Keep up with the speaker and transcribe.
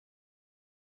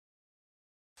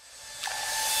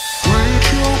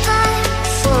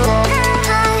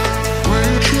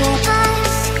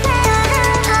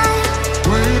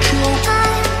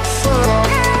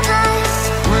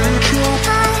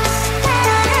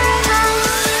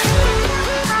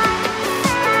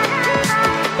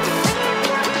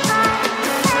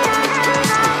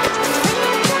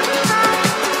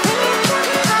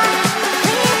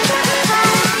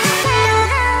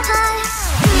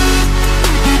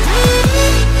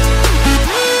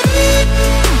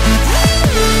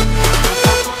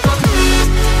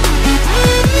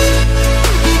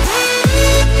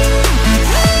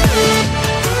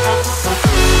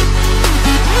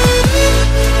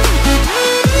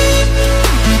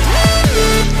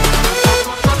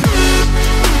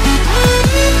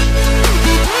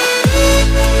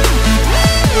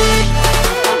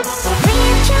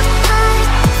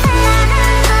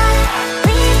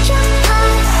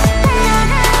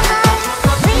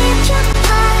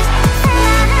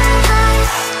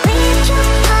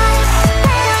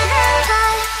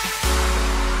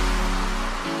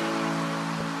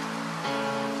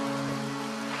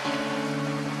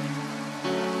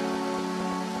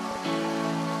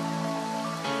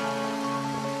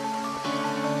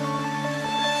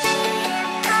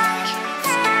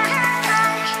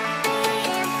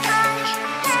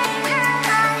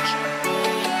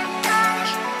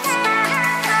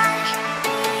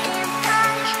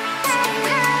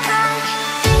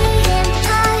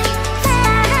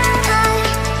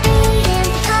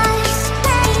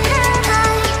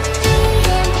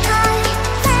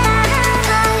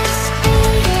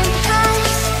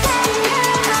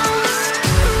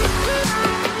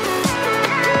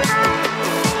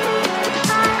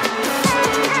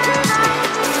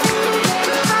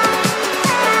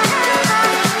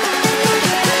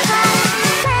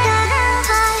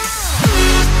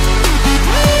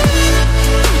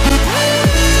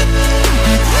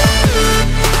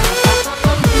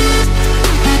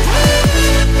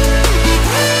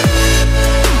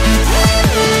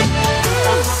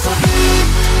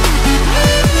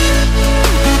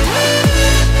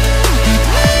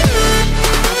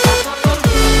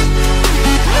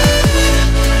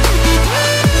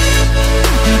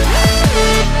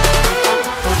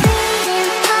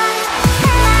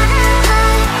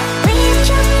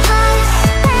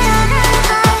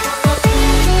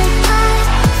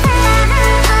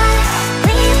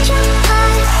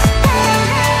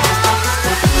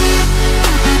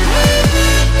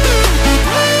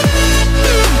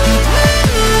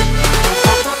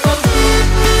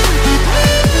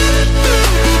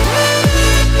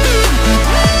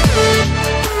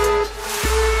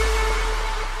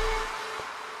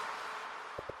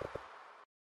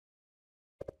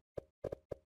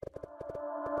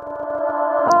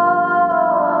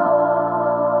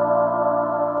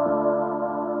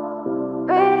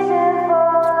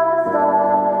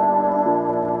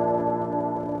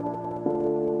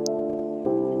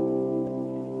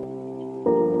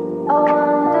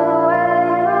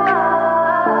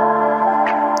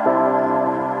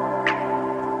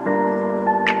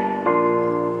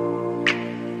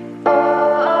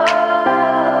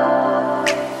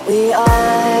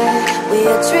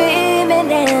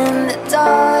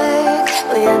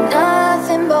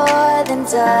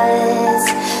than dust.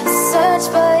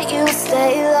 Search but you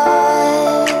stay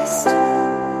lost.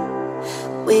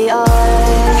 We are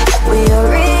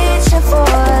reaching for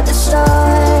the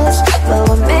stars, but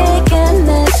we're making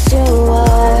this too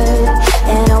hard.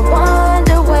 And I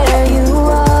wonder where you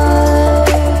are.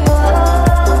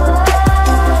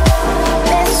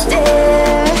 Mysterious,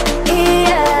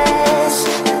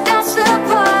 that's the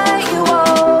part you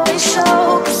always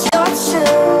show. 'Cause you're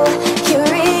too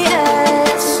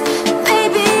curious.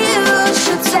 Maybe you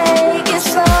should take it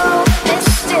slow.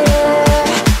 Mysterious,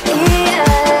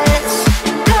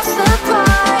 that's the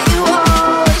part you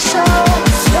always show.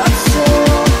 'Cause you're too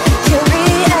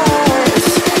curious.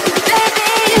 Maybe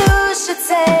you should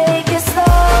take it slow.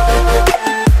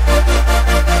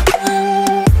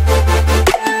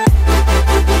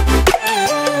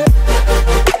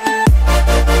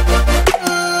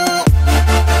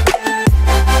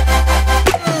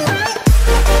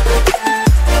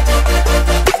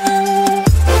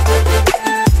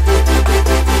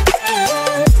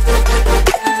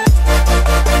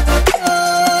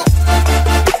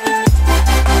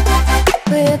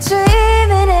 We're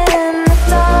dreaming in the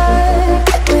dark.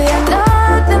 We are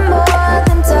nothing more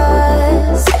than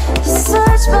dust. You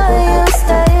search but you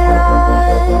stay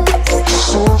lost.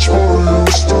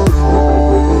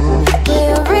 We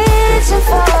are reaching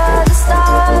for the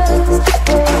stars,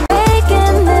 but we're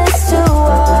making this too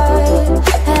hard.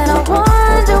 And I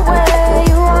wonder where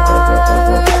you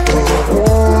are.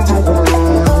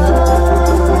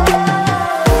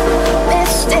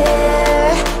 Mysterious,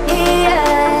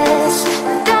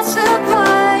 that's the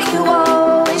part you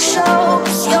always show.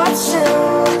 'Cause you're too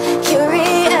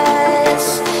curious.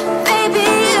 Maybe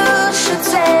you should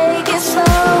take it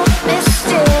slow.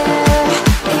 Mysterious,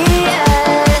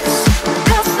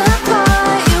 that's the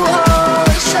part you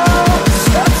always show. 'Cause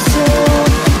you're too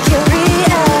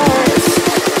curious.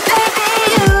 Maybe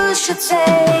you should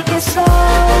take it slow.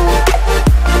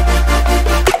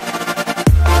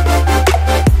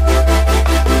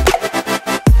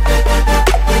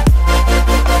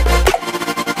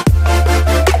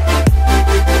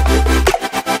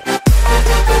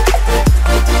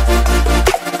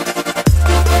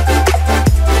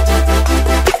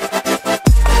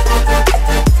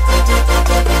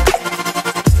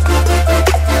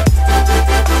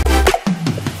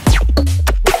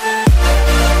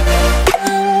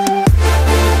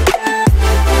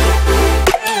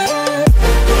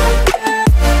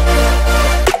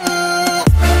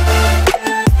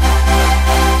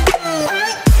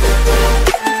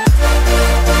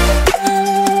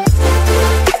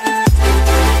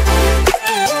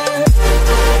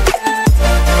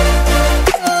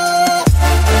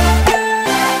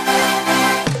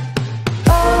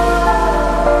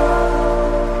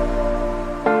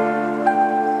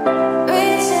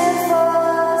 Reaching for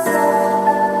the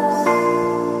stars.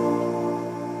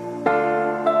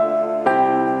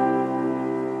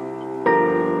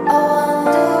 I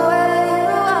wonder where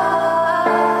you are.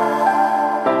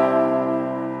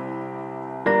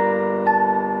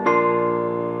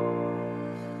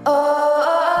 Oh.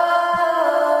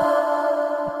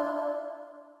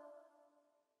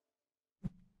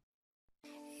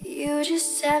 You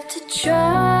just have to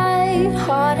try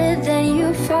harder than you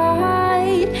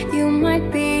fight. You might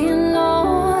be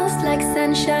lost like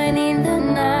sunshine in the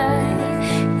night.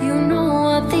 You know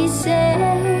what they say,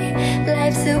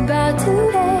 life's about to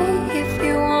wait. If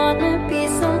you wanna be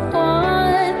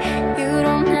someone, you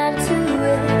don't have to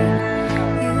wait.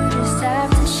 You just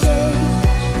have to shake.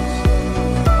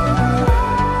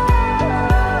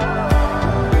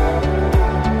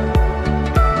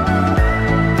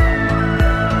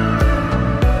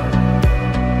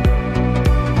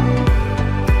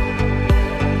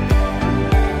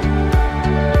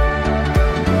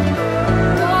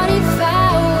 What if I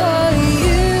were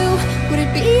you? Would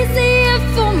it be easier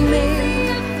for me?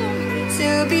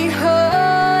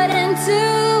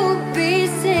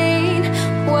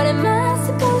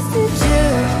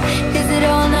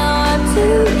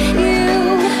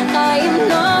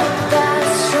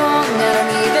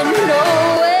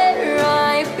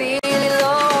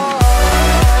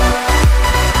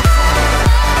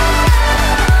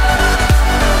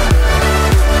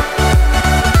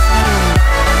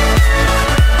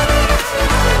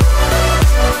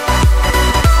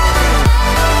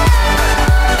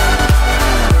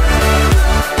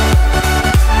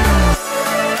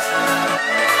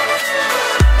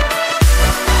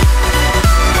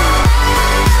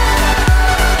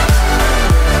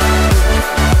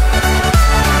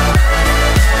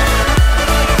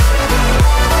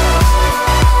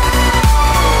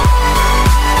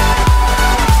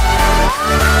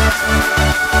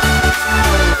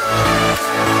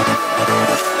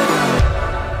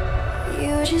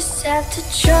 to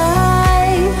try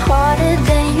harder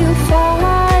than you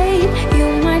fight. You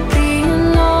might be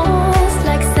lost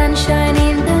like sunshine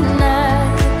in the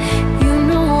night. You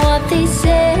know what they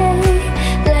say,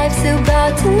 life's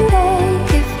about to end.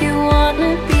 If you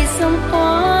wanna be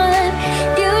someone,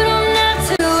 you don't have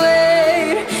to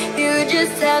wait. You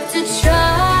just have to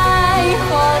try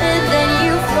harder than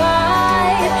you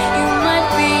fight. You might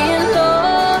be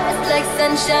lost like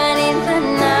sunshine in the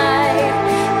night.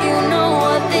 You know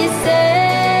what they say,